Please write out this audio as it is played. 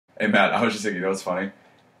Hey, Matt, I was just thinking, you know what's funny?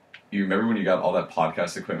 You remember when you got all that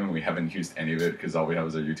podcast equipment? We haven't used any of it because all we have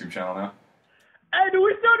is our YouTube channel now. Hey, do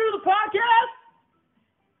we still do the podcast?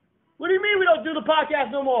 What do you mean we don't do the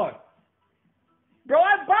podcast no more? Bro,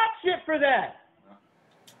 I bought shit for that.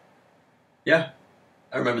 Yeah,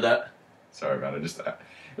 I remember that. Sorry about it.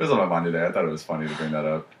 It was on my mind today. I thought it was funny to bring that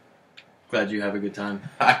up. Glad you have a good time.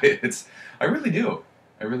 I really do.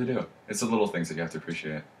 I really do. It's the little things that you have to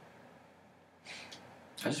appreciate.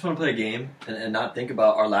 I just want to play a game and not think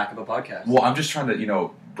about our lack of a podcast. Well, I'm just trying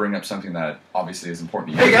to, bring up something that obviously is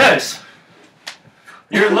important to you. Hey guys,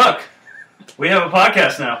 you're in luck. We have a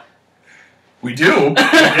podcast now. We do? We do?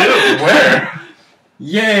 Where?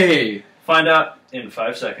 Yay! Find out in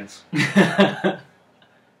 5 seconds.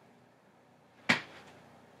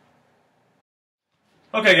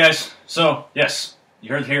 Okay, guys. So, yes,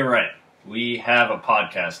 you heard here right. We have a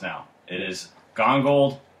podcast now. It is Gone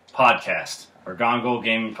Gold Podcast, or Gone Gold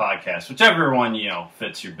Gaming Podcast, whichever one,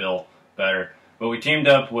 fits your bill better. But we teamed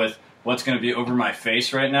up with what's going to be over my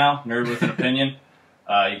face right now, Nerd with an Opinion.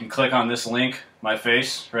 You can click on this link, my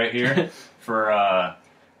face, right here, for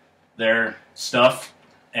their stuff.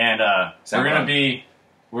 And it's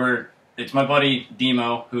my buddy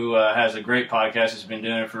Demo, who has a great podcast. He's been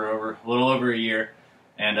doing it for a little over a year.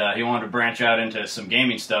 And he wanted to branch out into some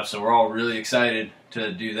gaming stuff, so we're all really excited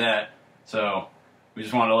to do that. So we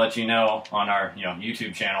just wanted to let you know on our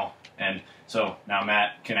YouTube channel. And so now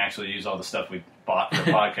Matt can actually use all the stuff we bought for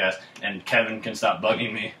the podcast, and Kevin can stop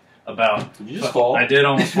bugging me about... Did you just fall? I did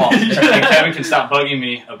almost fall. And Kevin can stop bugging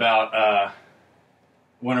me about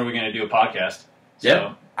when are we going to do a podcast.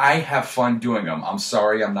 Yeah. I have fun doing them. I'm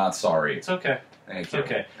sorry I'm not sorry. It's okay. Thank you.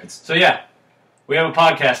 It's okay. So yeah, we have a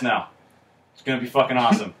podcast now. It's going to be fucking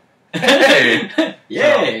awesome. Hey!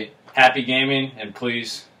 Yay! So, happy gaming, and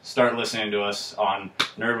please start listening to us on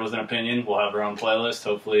Nerd with an Opinion. We'll have our own playlist.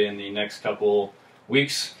 Hopefully in the next couple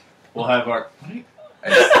weeks, we'll have our... It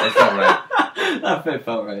felt right. That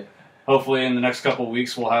felt right. Hopefully in the next couple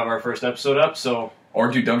weeks, we'll have our first episode up. So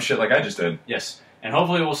Or do dumb shit like I just did. yes. And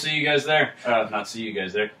hopefully we'll see you guys there. Not see you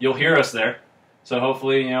guys there. You'll hear us there. So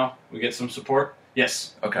hopefully, we get some support.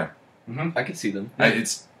 Yes. Okay. I can see them.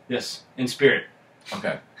 It's... Yes. In spirit.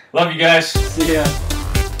 Okay. Love you guys. See ya.